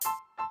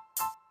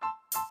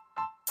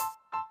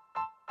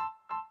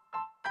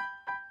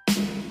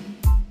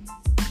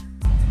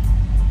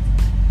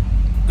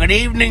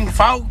Good evening,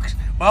 folks.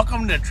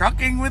 Welcome to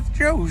Trucking with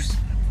Juice.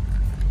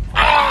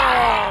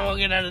 Oh, we'll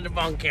get out of the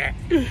bunker.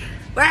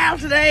 Well,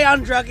 today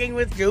on Trucking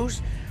with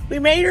Juice, we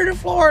made her to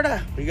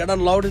Florida. We got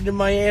unloaded in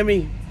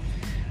Miami.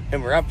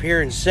 And we're up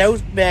here in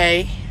South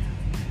Bay.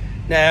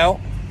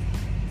 Now,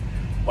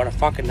 what a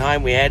fucking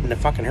time we had in the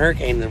fucking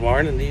hurricane this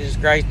morning. Jesus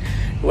Christ.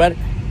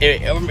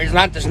 It's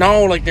not the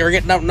snow like they were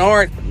getting up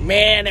north, but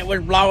man, it was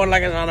blowing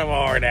like a son of a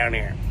whore down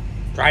here.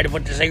 Tried to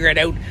put the cigarette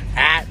out,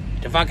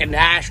 the fucking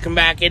ash come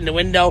back in the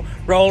window,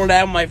 roll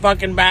down my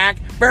fucking back,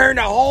 burned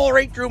a hole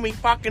right through me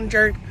fucking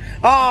shirt.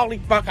 Holy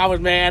fuck, I was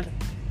mad.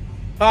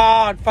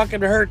 Oh, it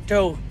fucking hurt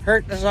too.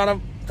 Hurt that son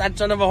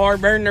of a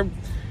whore, burned her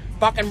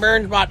fucking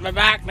burn spot in my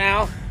back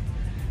now.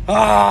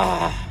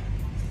 Ah.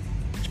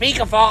 Speak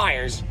of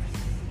fires,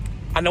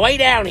 on the way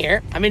down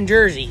here, I'm in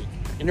Jersey,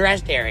 in the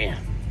rest area.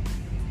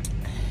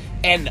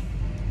 And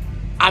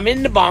I'm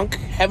in the bunk,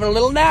 having a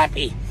little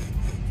nappy.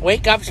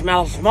 Wake up,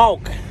 smell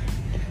smoke.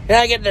 Then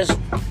I get this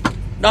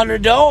on the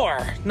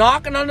door,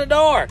 knocking on the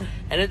door.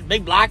 And it's a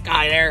big black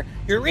guy there.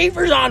 Your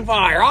reefer's on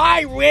fire.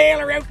 I wheel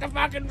her out the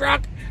fucking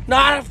truck.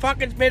 Not a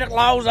fucking bit of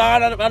clothes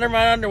on under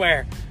my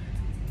underwear.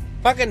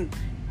 Fucking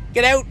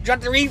get out,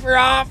 shut the reefer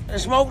off. The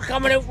smoke's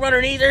coming out from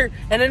underneath her.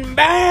 And then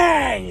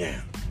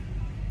bang!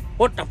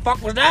 What the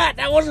fuck was that?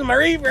 That wasn't my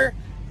reefer.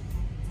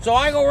 So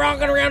I go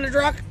rocking around the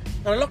truck.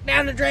 And I look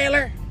down the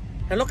trailer.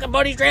 And look at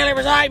Buddy's trailer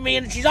beside me.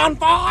 And she's on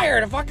fire.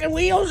 The fucking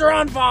wheels are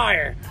on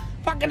fire.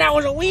 Fucking that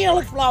was a wheel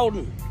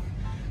exploding.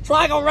 So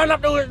I go run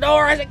up to his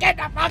door. I said, get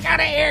the fuck out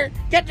of here.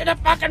 Get to the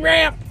fucking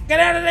ramp. Get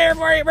out of there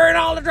before you burn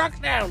all the trucks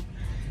down.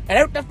 And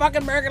out the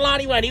fucking parking lot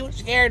he went. He was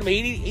scared of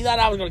me. He thought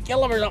I was going to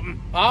kill him or something.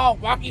 Oh,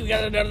 fuck, he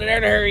got out of there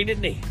in a hurry,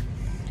 didn't he?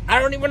 I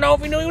don't even know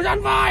if he knew he was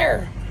on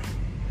fire.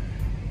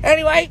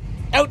 Anyway,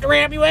 out the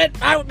ramp he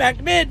went. I went back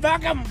to bed.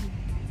 Fuck him.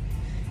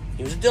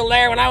 He was still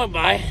there when I went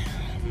by.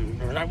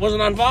 I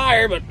wasn't on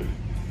fire, but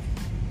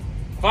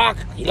fuck,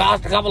 he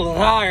lost a couple of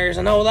tires.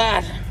 I know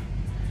that.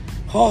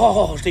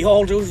 Oh, the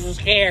old Juice was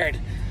scared.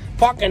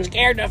 Fucking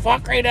scared the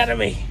fuck right out of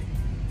me.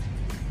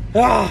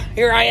 Ah,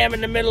 here I am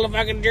in the middle of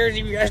fucking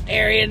Jersey rest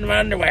area in my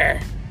underwear.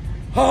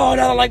 Oh,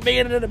 nothing like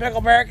being in the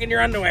pickle park in your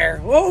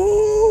underwear.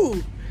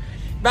 Woo!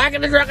 Back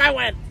in the truck I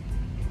went.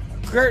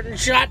 Curtain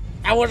shut.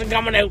 I wasn't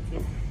coming out.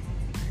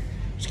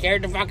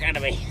 Scared the fuck out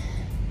of me.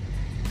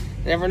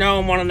 Never know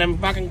when one of them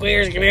fucking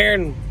queers come here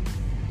and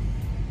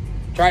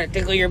try to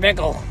tickle your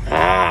pickle.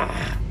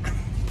 Ah.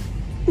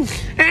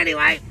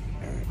 Anyway.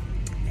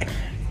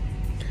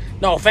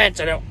 No offense,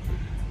 I don't.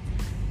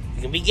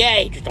 You can be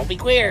gay, just don't be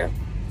queer.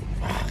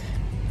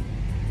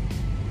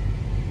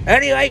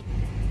 Anyway,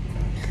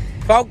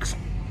 folks,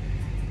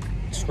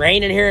 it's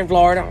raining here in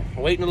Florida.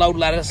 I'm waiting to load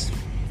lettuce.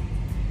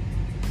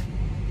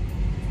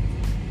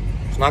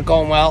 It's not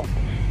going well.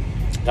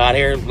 Got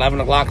here at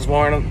 11 o'clock this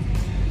morning.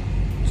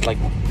 It's like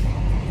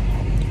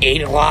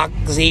 8 o'clock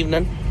this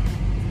evening.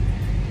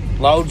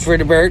 Loads for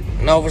the Burt,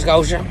 Nova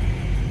Scotia.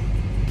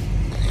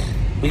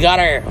 We got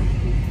our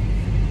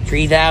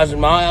 3,000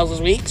 miles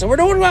this week, so we're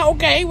doing well.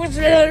 Okay, it was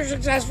another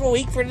successful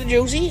week for the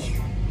Juicy.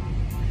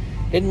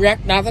 Didn't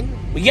wreck nothing.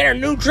 We get our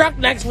new truck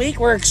next week.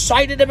 We're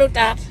excited about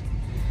that.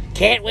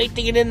 Can't wait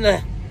to get in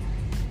the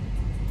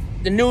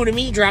new to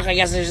me truck, I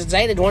guess I should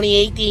say, the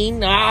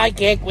 2018. I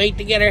can't wait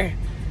to get her.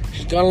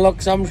 She's gonna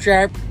look some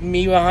sharp,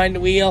 me behind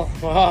the wheel.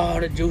 Oh,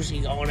 the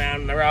Juicy going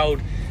down the road.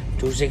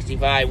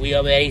 265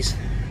 wheelbase.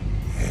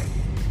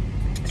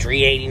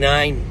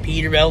 389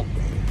 Peterbilt.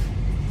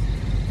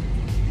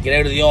 Get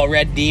out of the old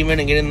red Demon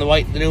and get in the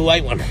new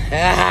white one.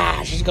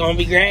 Ah, she's gonna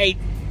be great.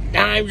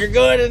 Times are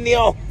good in the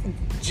old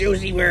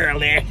Juicy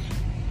world there.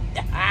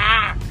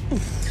 Ah.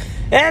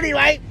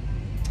 Anyway,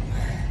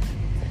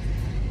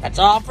 that's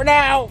all for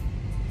now.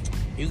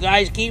 You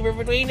guys keep her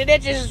between the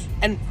ditches.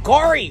 And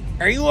Corey,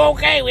 are you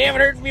okay? We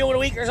haven't heard from you in a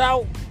week or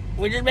so.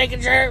 We're just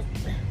making sure.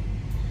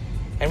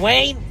 And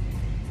Wayne,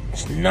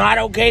 it's not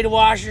okay to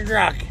wash your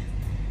truck.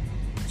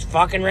 It's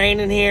fucking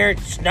raining here.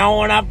 It's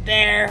snowing up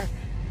there.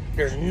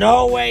 There's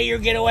no way you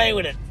get away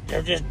with it.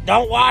 So just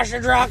don't wash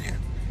the truck.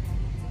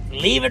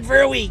 Leave it for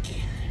a week.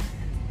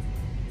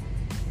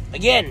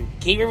 Again,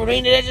 keep her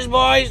between the ditches,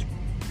 boys.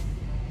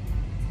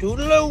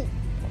 Toodaloo.